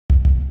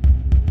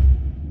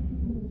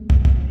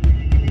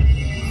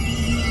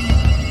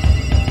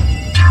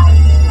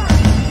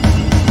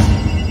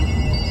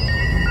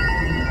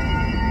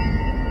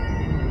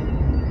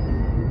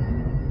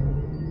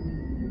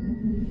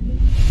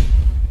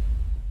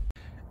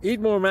Eat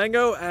more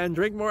mango and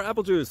drink more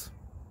apple juice.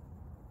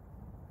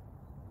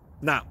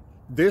 Now,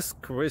 this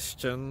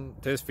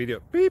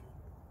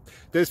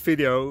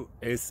video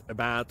is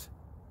about,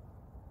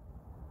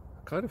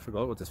 I kind of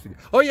forgot what this video.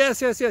 Oh yes.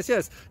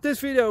 This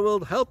video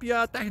will help you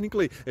out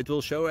technically. It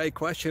will show a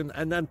question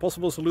and then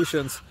possible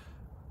solutions.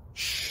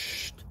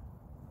 Shh.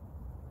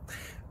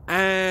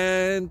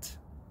 And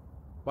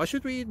why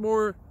should we eat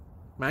more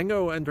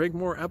mango and drink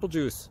more apple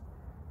juice?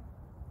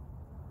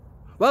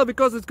 Well,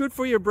 because it's good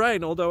for your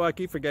brain, although I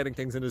keep forgetting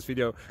things in this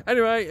video.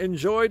 Anyway,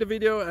 enjoy the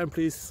video and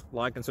please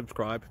like and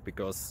subscribe,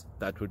 because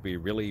that would be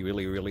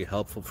really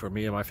helpful for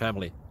me and my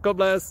family. God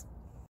bless!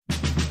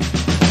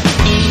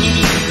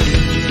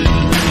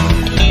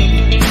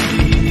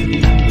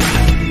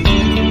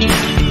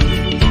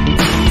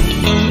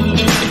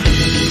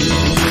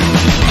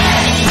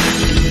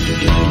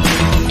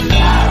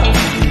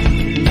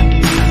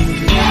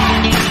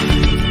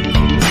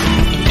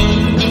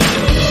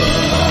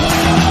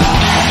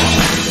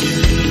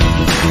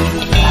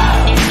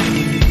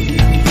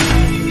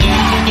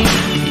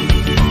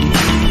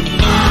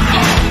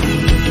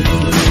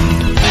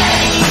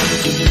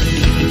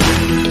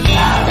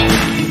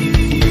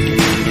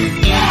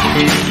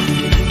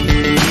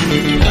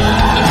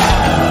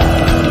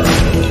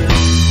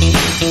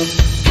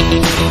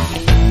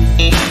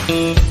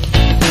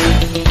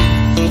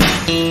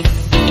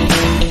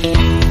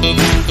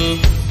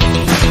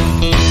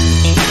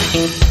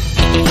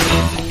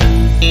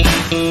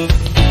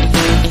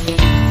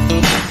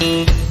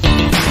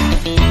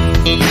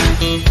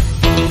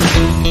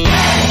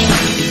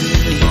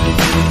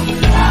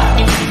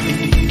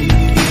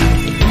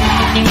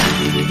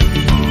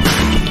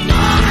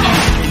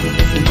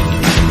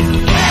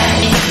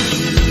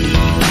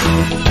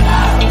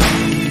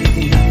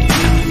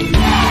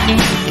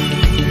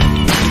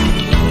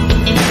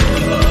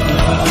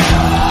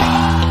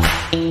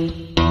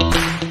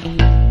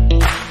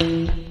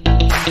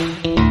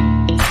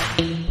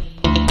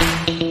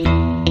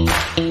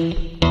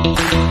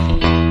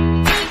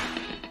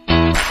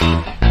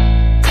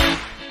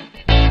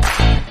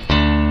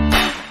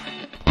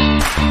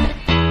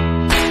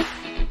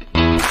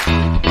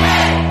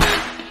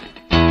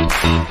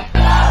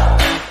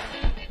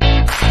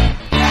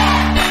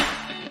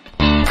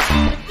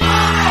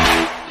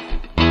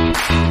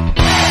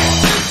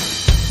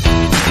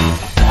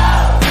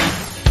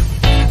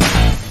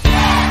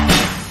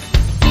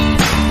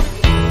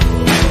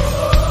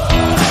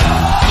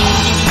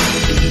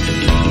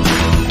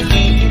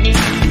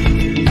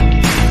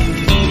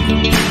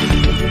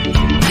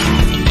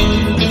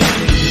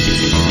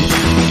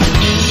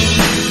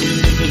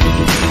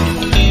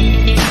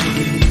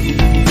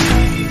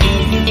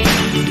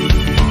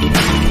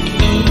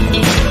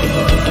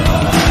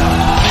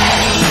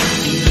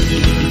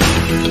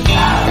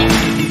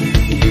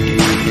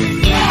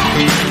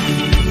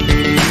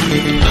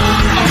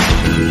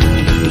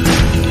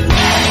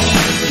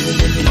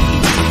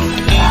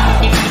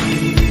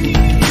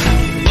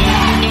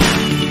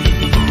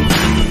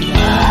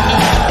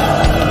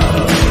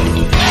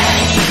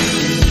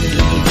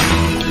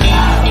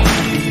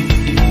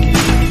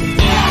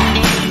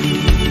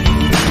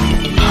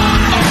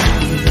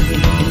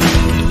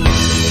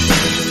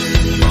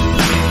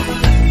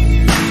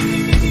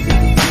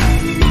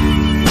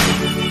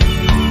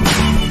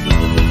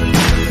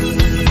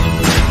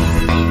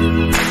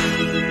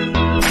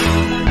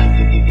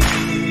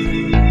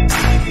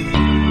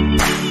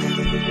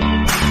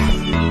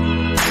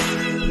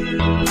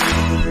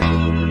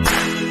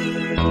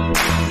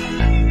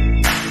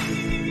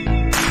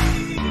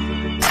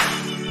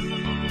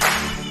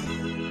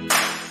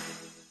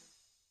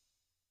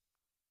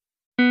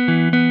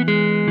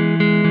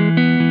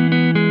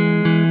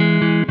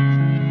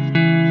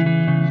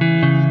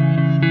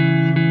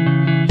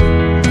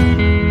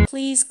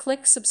 Please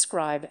click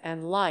subscribe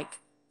and like.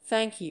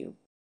 Thank you.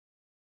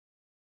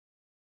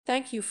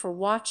 Thank you for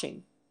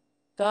watching.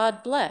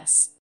 God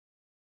bless.